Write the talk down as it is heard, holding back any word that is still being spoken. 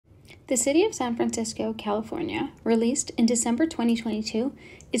The City of San Francisco, California, released in December 2022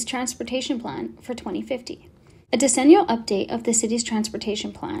 its Transportation Plan for 2050. A decennial update of the city's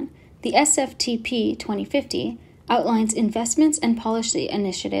transportation plan, the SFTP 2050, outlines investments and policy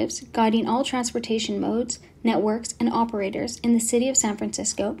initiatives guiding all transportation modes, networks, and operators in the city of San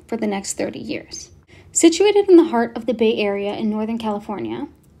Francisco for the next 30 years. Situated in the heart of the Bay Area in Northern California,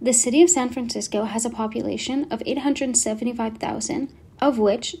 the city of San Francisco has a population of 875,000, of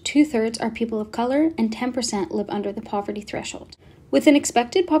which 2/3 are people of color and 10% live under the poverty threshold. With an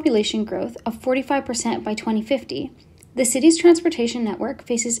expected population growth of 45% by 2050, the city's transportation network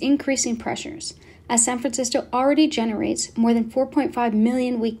faces increasing pressures, as San Francisco already generates more than 4.5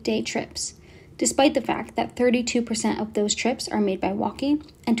 million weekday trips, despite the fact that 32% of those trips are made by walking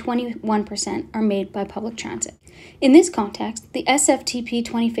and 21% are made by public transit. In this context, the SFTP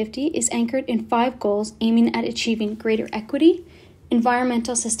 2050 is anchored in 5 goals aiming at achieving greater equity,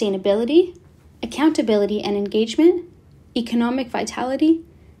 environmental sustainability, accountability and engagement, economic vitality,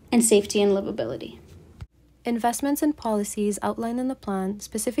 and safety and livability. Investments and policies outlined in the plan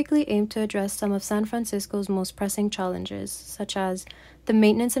specifically aim to address some of San Francisco's most pressing challenges, such as the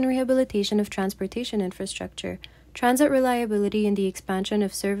maintenance and rehabilitation of transportation infrastructure, transit reliability and the expansion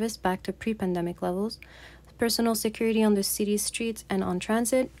of service back to pre-pandemic levels, personal security on the city's streets and on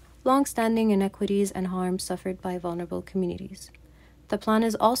transit, long-standing inequities and harms suffered by vulnerable communities. The plan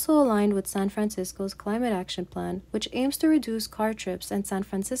is also aligned with San Francisco's Climate Action Plan, which aims to reduce car trips in San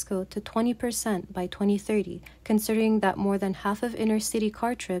Francisco to 20% by 2030, considering that more than half of inner-city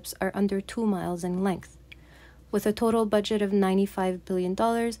car trips are under 2 miles in length. With a total budget of $95 billion,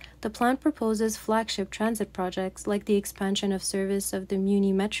 the plan proposes flagship transit projects like the expansion of service of the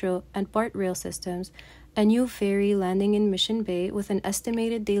Muni Metro and BART rail systems, a new ferry landing in Mission Bay with an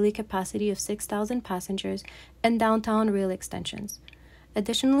estimated daily capacity of 6,000 passengers, and downtown rail extensions.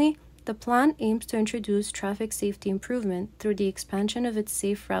 Additionally, the plan aims to introduce traffic safety improvement through the expansion of its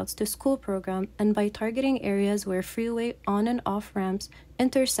Safe Routes to School program and by targeting areas where freeway on- and off-ramps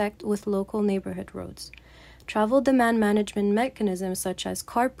intersect with local neighborhood roads. Travel demand management mechanisms such as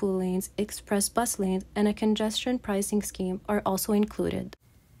carpool lanes, express bus lanes, and a congestion pricing scheme are also included.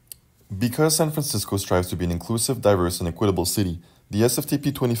 Because San Francisco strives to be an inclusive, diverse, and equitable city, the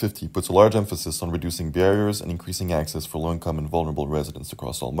SFTP 2050 puts a large emphasis on reducing barriers and increasing access for low-income and vulnerable residents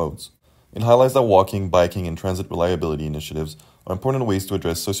across all modes. It highlights that walking, biking, and transit reliability initiatives are important ways to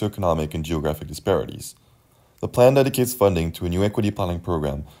address socioeconomic and geographic disparities. The plan dedicates funding to a new equity planning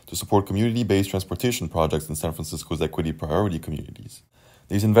program to support community-based transportation projects in San Francisco's equity priority communities.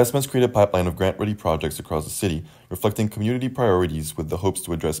 These investments create a pipeline of grant-ready projects across the city, reflecting community priorities with the hopes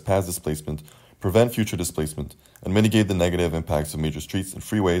to address past displacement, prevent future displacement, and mitigate the negative impacts of major streets and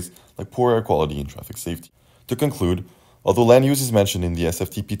freeways like poor air quality and traffic safety. To conclude, although land use is mentioned in the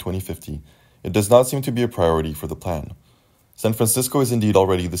SFTP 2050, it does not seem to be a priority for the plan. San Francisco is indeed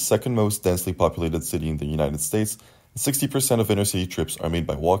already the second most densely populated city in the United States, and 60% of inner-city trips are made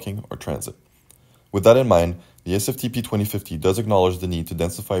by walking or transit. With that in mind, the SFTP 2050 does acknowledge the need to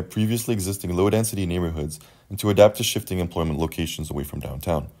densify previously existing low-density neighborhoods and to adapt to shifting employment locations away from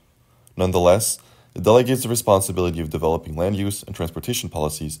downtown. Nonetheless, it delegates the responsibility of developing land use and transportation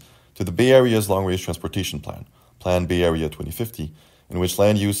policies to the Bay Area's Long-Range Transportation Plan, Plan Bay Area 2050, in which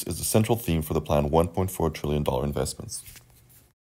land use is the central theme for the planned $1.4 trillion investments.